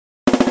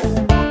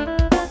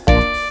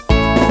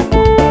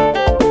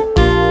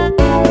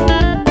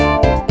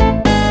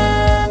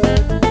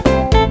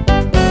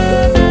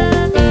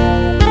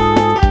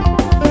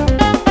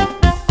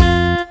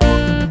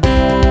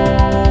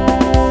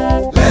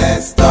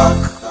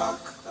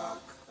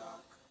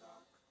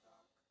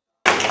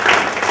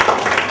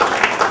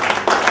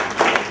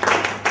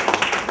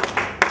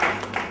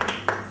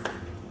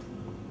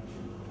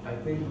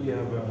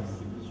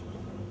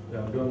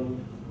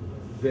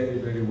very,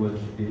 very well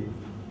today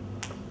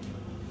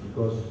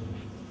because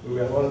we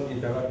were all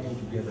interacting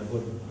together,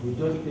 but we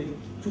just take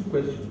 2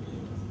 questions.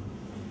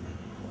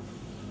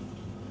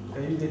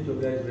 Can you get your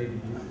guys ready,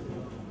 please?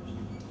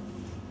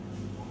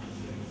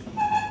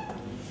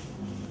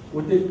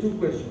 We'll take 2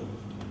 questions.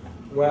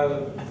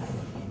 Well,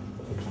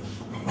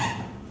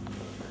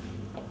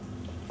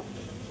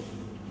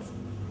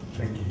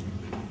 thank you.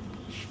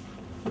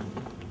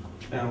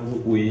 Now,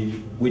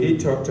 we did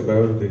talk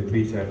about the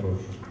 3 types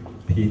of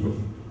people.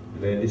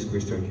 Then this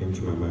question came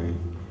to my mind.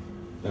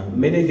 Now,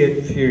 many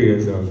get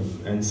furious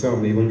and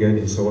some even get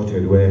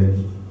insulted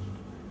when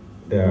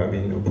they are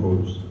being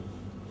opposed.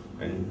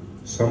 And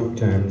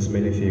sometimes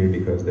many fear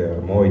because they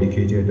are more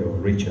educated or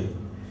richer.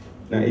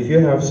 Now, if you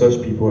have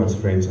such people as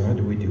friends, how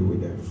do we deal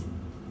with them?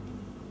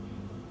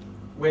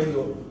 When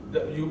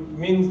you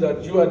means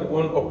that you are the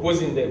one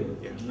opposing them?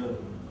 Yeah. No.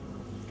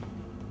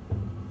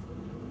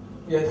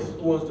 Yes,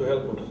 who wants to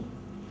help us?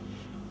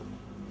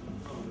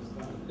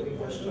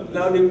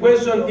 Now the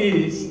question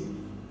is,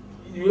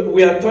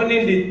 we are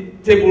turning the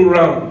table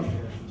round.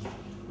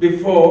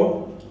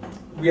 Before,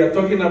 we are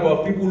talking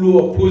about people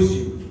who oppose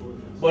you.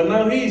 But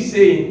now he is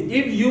saying,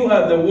 if you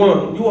are the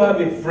one, you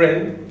have a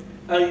friend,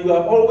 and you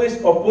are always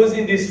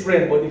opposing this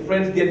friend, but the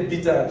friend gets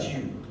bitter at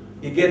you.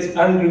 He gets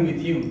angry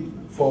with you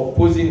for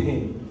opposing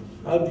him.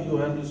 How do you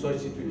handle such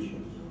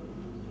situations?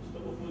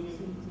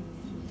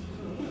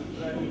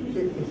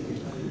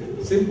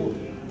 Simple.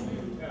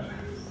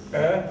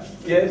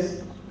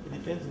 Yes? It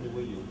depends on the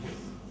way you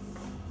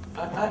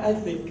oppose. I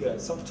think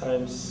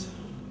sometimes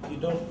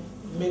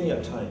many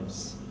a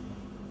times,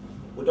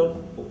 we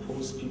don't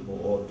oppose people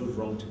or do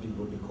wrong to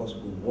people because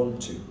we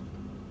want to.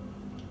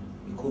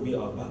 It could be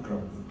our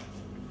background.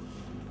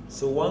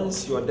 So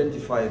once you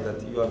identify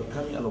that you are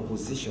becoming an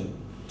opposition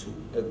to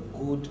a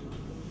good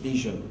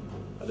vision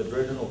at the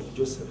burden of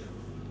Joseph,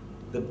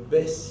 the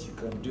best you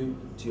can do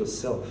to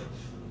yourself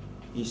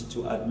is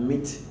to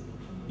admit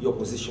your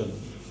position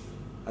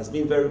as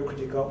being very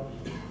critical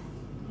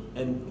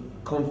and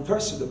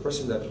confess to the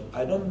person that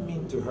I don't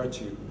mean to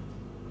hurt you,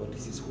 but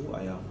this is who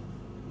I am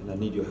and I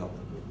need your help.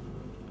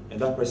 And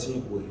that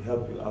person will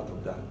help you out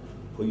of that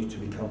for you to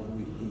become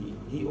who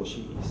he or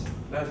she is.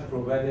 That's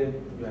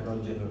provided you are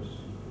not jealous.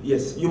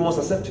 Yes, you must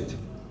accept it.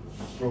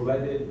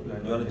 Provided you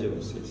are not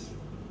jealous. Yes.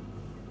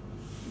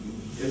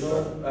 You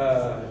know,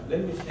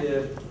 let me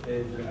share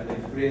an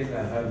experience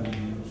I had with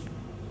you.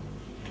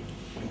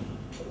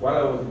 While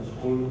I was in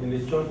school, in the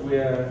church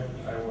where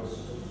I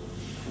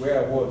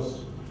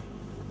was,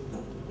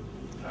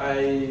 I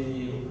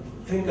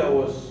think I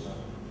was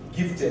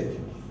gifted.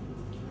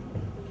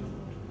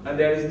 And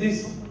there is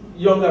this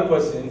younger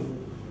person,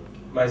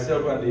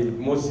 myself and the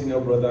most senior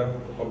brother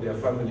of their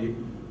family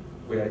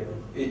were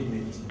age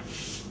mates.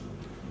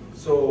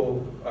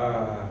 So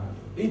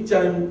each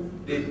time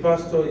the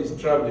pastor is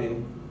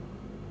traveling,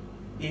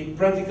 he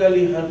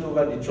practically hands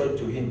over the church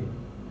to him.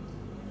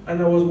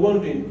 And I was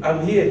wondering,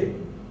 I'm here.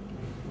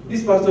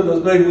 This pastor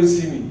does not even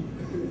see me.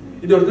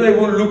 He does not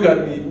even look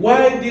at me.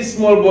 Why this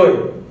small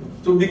boy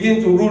to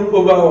begin to rule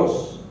over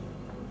us?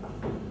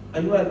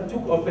 And I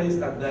took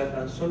offense at that,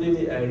 and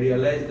suddenly I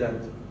realized that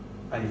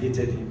I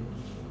hated him.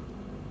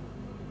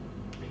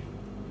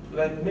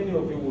 Like many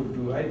of you would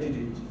do, I did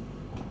it.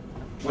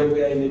 When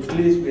we are in a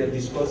place we are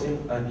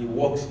discussing and he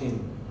walks in,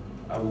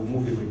 I will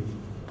move away.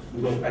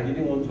 Because I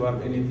didn't want to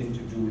have anything to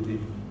do with it.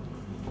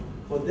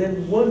 But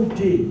then one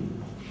day,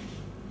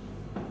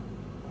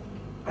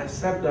 I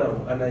sat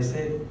down and I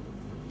said,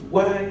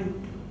 why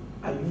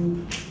are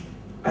you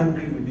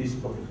angry with this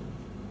boy?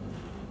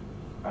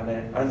 And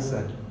I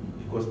answered,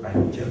 because I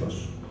am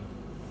jealous.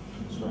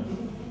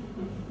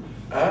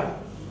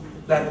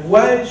 That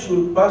why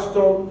should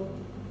pastor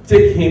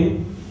take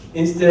him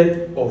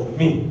instead of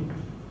me?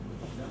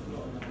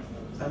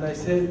 And I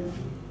said,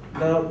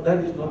 now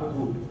that is not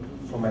good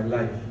for my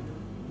life.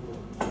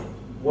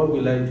 What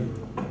will I do?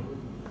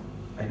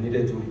 I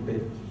needed to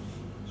repent.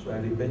 So I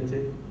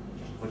repented,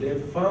 but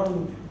then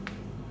found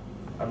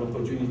an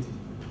opportunity.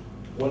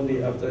 One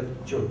day after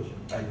church,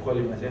 I called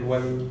him. I said,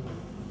 "Why,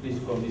 please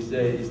come." He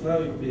said, he's now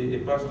a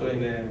pastor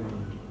in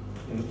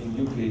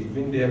UK. He's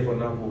been there for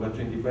now over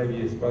 25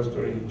 years,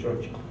 pastoring the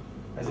church.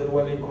 I said,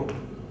 "Why come?"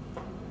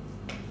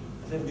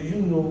 I said, "Do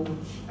you know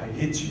I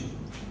hate you?"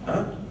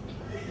 Huh?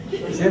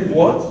 He said,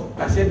 "What?"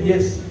 I said,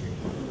 "Yes."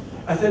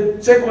 I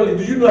said, "Secondly,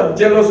 do you know I'm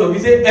jealous of?" He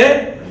said,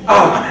 "Eh?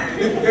 Ah."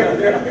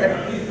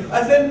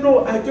 I said,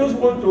 "No, I just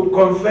want to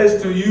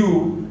confess to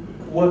you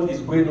what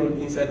is going on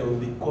inside of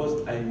me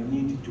because I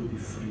need to be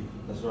free."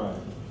 That's right.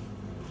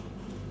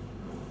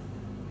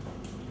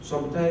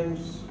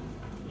 Sometimes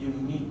you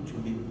need to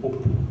be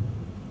open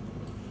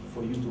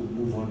for you to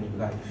move on in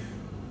life.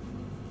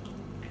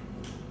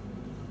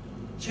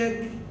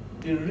 Check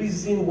the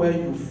reason why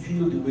you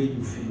feel the way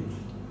you feel.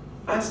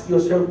 Ask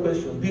yourself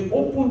questions. Be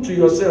open to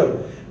yourself.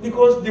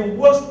 Because the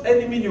worst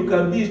enemy you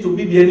can be is to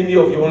be the enemy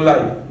of your own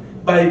life.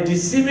 By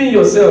deceiving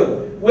yourself.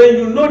 When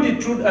you know the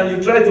truth and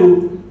you try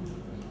to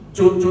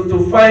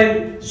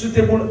find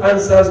suitable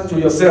answers to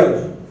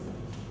yourself,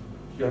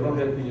 you are not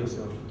helping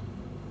yourself.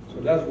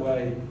 So that's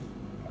why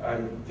I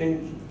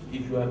think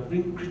if you are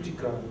being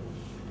critical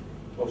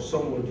of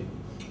somebody,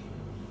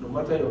 no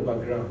matter your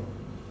background,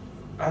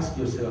 ask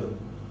yourself,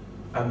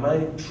 am I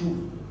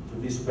true to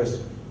this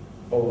person,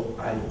 or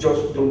I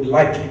just don't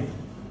like him?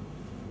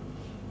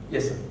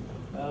 Yes, sir.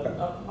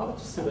 I'll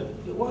just say that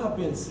what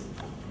happens,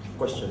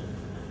 question,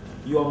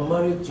 you are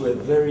married to a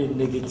very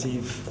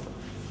negative,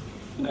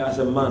 as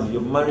a man,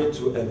 you're married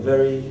to a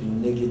very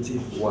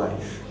negative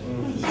wife.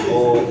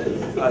 Or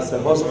as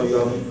a husband, you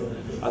are,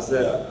 as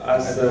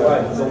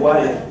a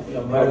wife,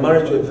 you're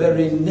married to a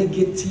very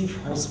negative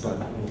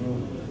husband.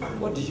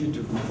 What do you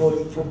do?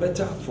 For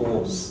better, for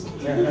worse?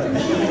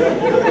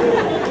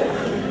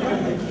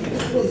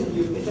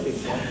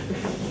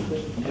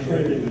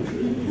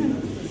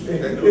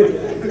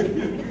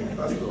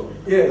 Pastor,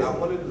 yes. I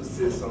wanted to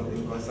say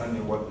something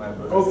concerning what my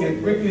brother Okay,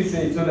 said. quickly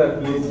say it so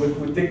that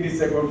we'll take the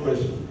second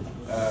question.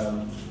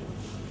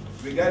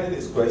 Regarding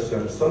this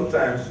question,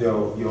 sometimes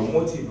your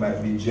motive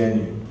might be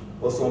genuine,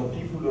 but some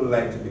people don't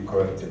like to be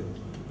corrected.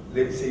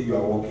 Let's say you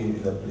are working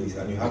in a place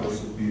and you have a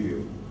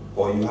superior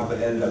or you have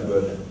an elder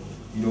brother.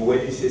 You know,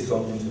 when you say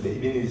something to them,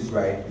 even if it's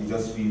right, you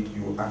just feel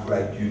you act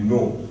like you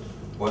know.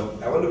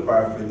 But I want to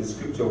paraphrase the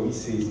scripture which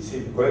says, you say,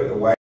 if you correct the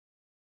wife,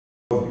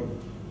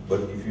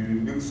 but if you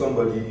rebuke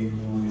somebody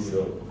who is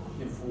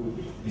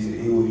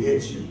he will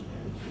hate you.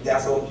 There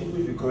are some people,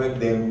 if you correct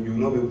them, you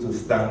will not be able to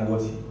stand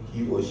what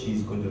he or she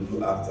is going to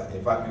do after.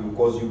 In fact, it will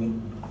cause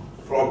you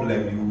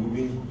problem. You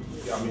will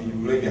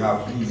really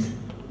have peace.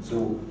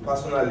 So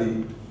personally,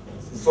 in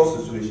such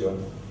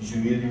situation, you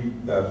should really,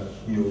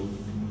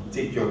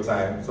 take your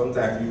time.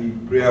 Sometimes you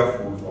be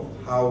prayerful of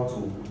how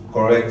to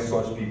correct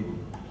such people.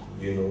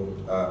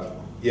 I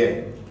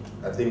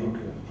think,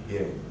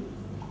 yeah.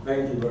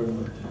 Thank you very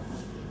much.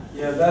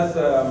 Yeah, that's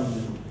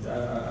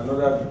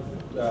another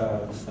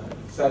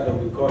side of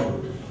the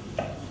coin.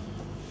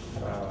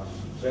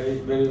 Very,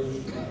 very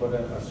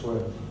important as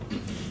well.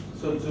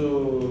 So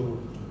to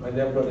my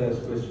dear brother's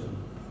question,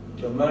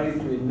 you're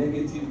married to a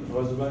negative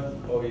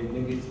husband or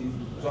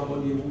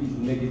somebody who is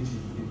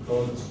negative in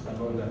thoughts and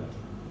all that.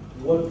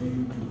 What do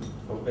you do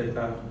for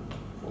better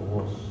or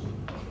worse?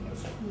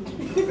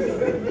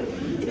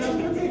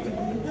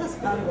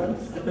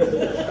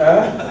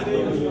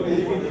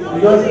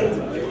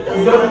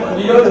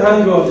 You just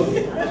hang on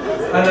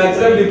and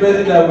accept the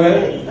person that, well,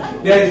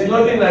 there is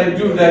nothing I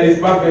do that is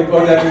perfect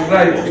or that is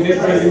right in this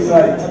person's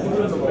sight.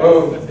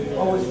 Oh.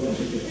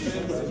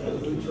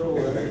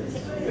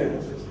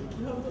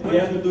 All you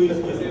have to do is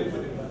easy.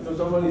 So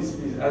someone is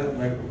ask the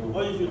microphone.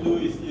 All you should do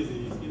is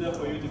easy. It's either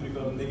for you to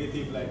become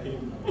negative like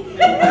him.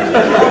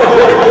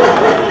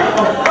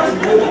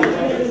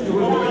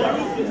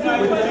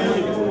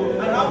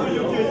 And how will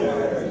you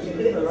change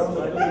it?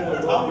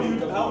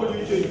 How will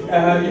you change it?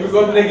 You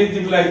become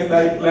negative like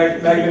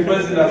the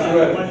person as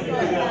well.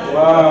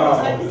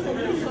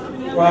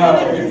 Wow.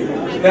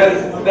 There's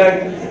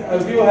like a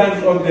few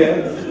hands up there.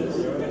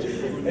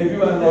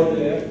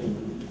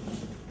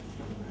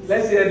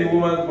 Let's hear the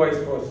woman's voice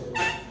first.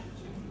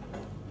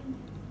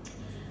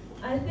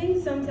 I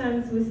think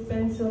sometimes we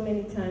spend so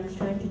many times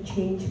trying to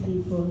change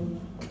people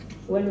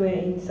when we're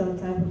in some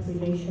type of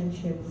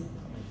relationships.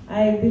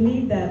 I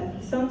believe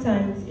that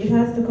sometimes it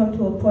has to come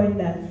to a point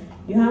that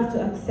you have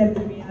to accept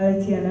the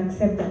reality and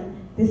accept that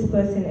this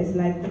person is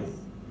like this.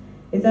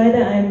 It's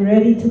either I'm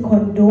ready to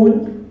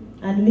condone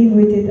and live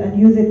with it and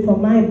use it for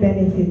my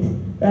benefit,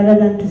 rather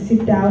than to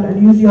sit down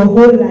and use your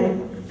whole life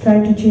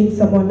trying to change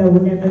someone that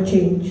will never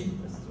change.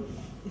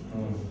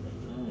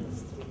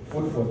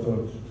 Food for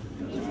thought.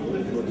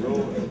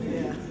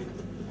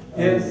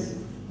 Yes.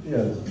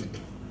 Yes.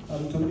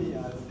 To me,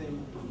 I think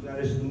there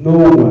is no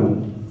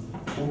one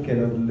who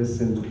cannot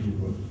listen to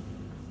people,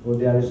 or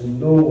there is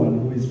no one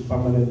who is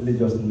permanently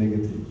just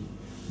negative.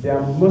 There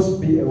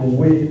must be a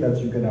way that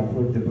you can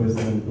approach the person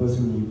and the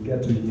person will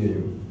get to hear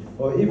you.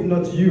 Or if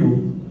not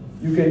you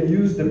can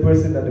use the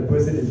person that the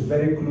person is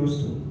very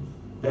close to.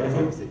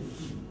 That's it,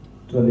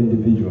 to an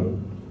individual.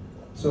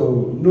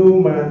 So no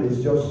man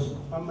is just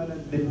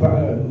permanently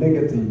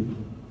negative,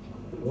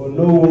 or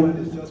no woman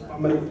is just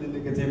permanently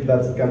negative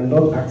that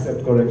cannot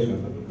accept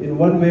correction. In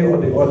one way or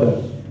the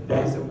other,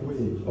 there is a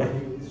way.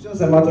 Okay? It's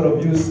just a matter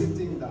of you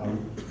sitting down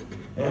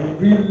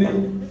and really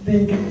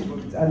thinking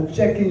and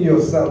checking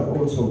yourself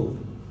also.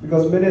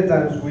 Because many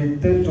times we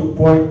tend to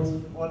point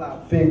all our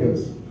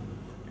fingers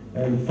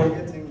and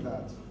forgetting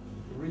that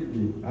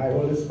really I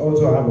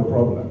also have a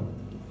problem.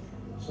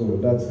 So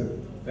that's it.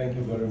 Thank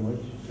you very much.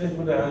 Let's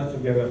put our hands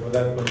together for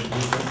that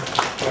contribution.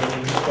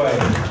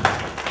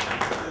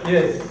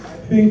 Yes. I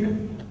think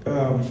to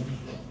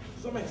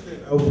some extent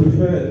I would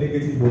prefer a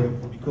negative wife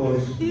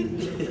because yes,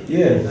 if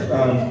you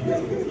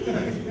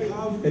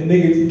have a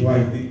negative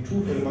wife, the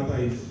truth of the matter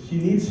is she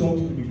needs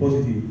something to be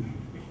positive.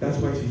 That's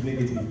why she's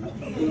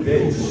negative. There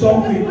is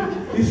something.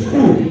 It's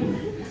true.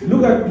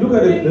 Look at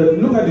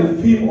the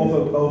film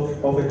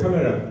of a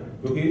camera.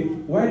 Okay,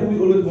 why do we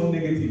always want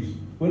negatives?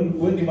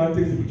 When the man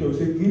takes the picture, we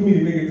say, "Give me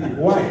the negative."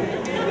 Why?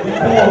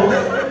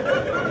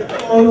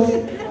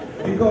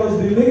 Because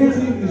the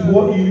negative is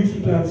what you use to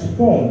to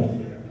transform.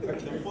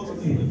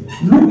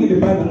 Look in the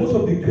Bible, most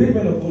of the great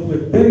men of God were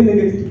very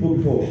negative people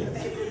before.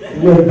 They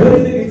were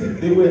very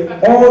negative, they were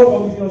all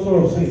committing all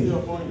sort of sins.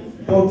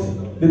 But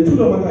the truth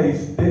of the matter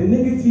is, the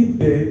negative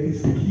there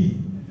is the key.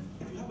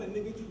 If you have a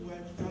negative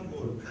wife, thank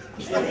God.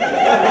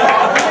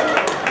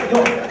 No,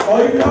 or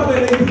if you have a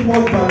negative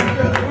husband,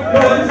 no,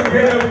 this is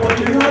great, but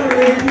if you have a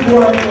negative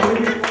wife,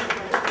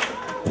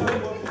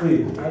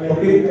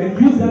 okay, and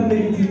use that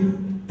negative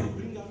to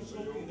bring out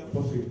something that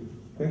positive.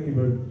 Thank you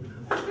very much.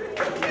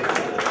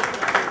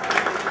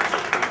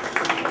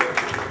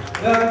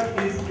 That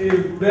is a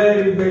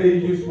very, very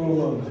useful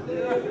one.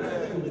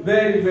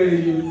 Very, very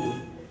useful.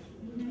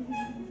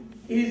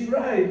 He's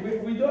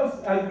right. We just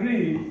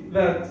agree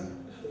that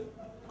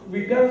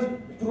we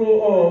can't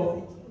throw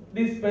off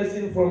this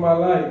person from our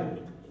life.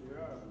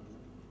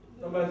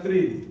 Number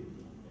 3,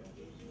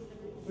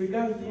 we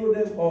can't throw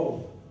them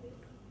off.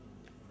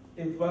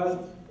 In fact,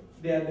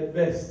 they are the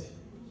best.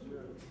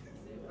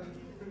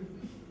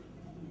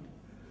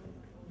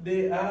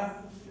 They are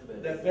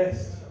the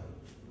best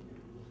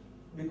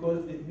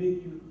because they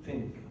make you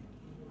think.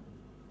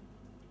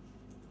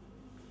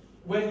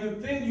 When you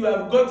think you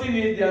have gotten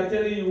it, they are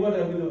telling you, what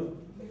have you done?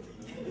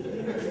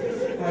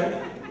 Right?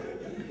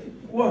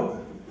 What?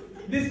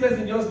 This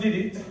person just did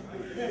it.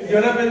 The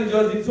other person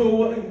just did it. So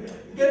what?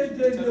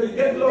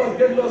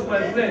 Get lost,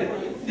 my friend.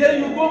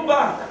 Then you go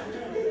back.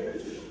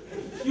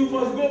 You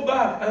must go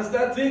back and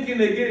start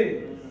thinking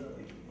again.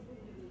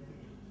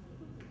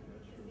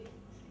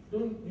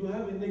 Don't you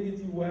have a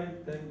negative wife?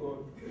 Thank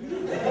God.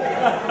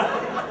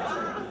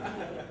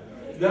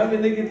 You have a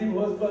negative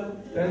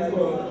husband? Thank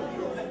God.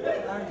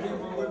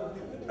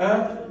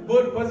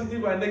 Both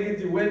positive and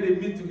negative, when they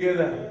meet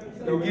together,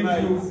 they give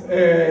you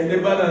the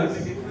balance.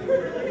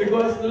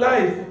 Because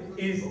life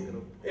is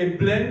a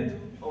blend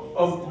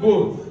of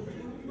both.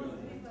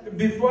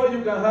 Before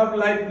you can have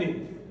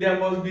lightning, there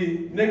must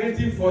be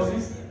negative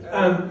forces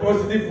and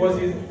positive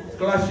forces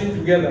clashing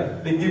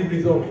together. They give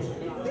results.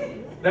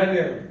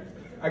 Daniel,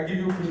 I give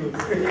you kudos.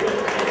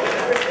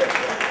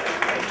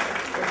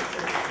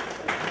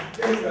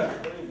 Okay.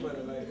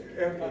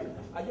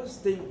 I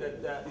just think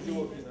that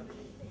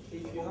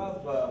if you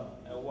have a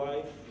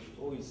wife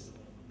who is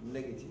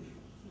negative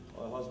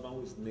or a husband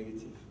who is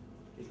negative,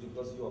 it's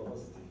because you are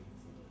positive.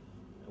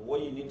 And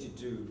what you need to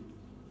do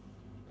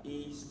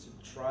is to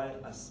try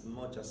as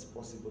much as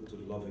possible to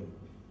love him.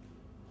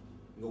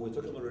 Because we're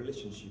talking about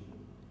relationship.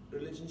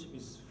 Relationship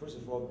is first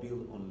of all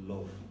built on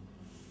love.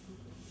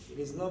 It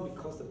is not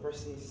because the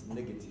person is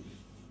negative.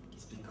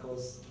 It's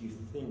because you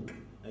think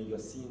and you're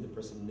seeing the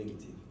person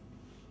negative.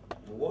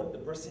 And what the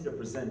person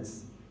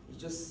represents is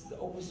just the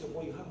opposite of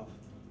what you have.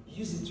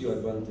 Use it to your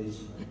advantage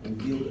and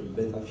build a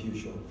better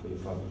future for your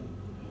family.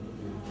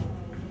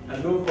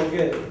 And don't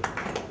forget,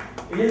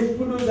 let's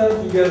put those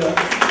hands together.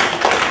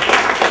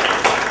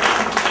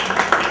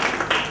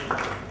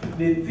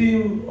 The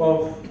theme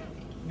of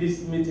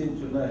this meeting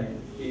tonight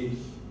is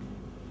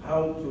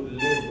how to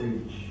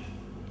leverage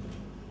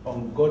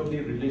ungodly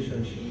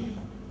relationship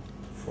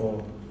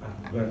for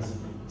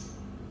advancement.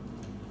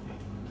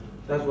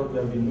 That's what we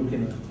have been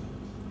looking at.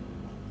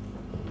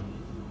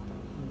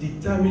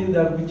 Determine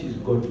that which is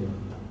godly.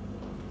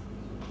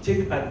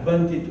 Take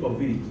advantage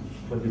of it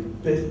for the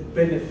best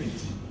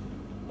benefit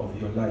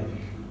of your life.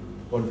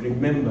 But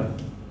remember,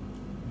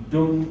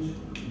 don't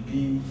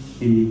be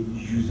a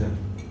user.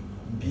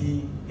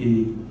 Be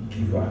a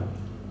giver.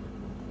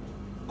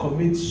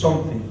 Commit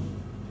something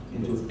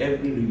into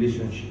every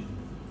relationship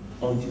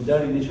until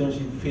that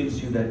relationship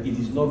fails you that it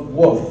is not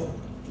worth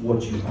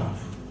what you have.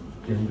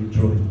 Then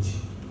withdraw it.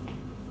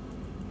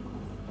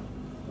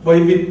 But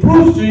if it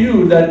proves to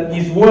you that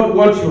it's worth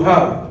what you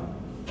have,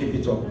 keep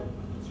it up.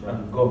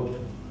 And God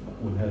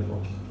will help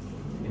us.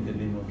 In the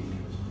name of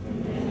Jesus.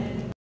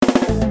 Amen.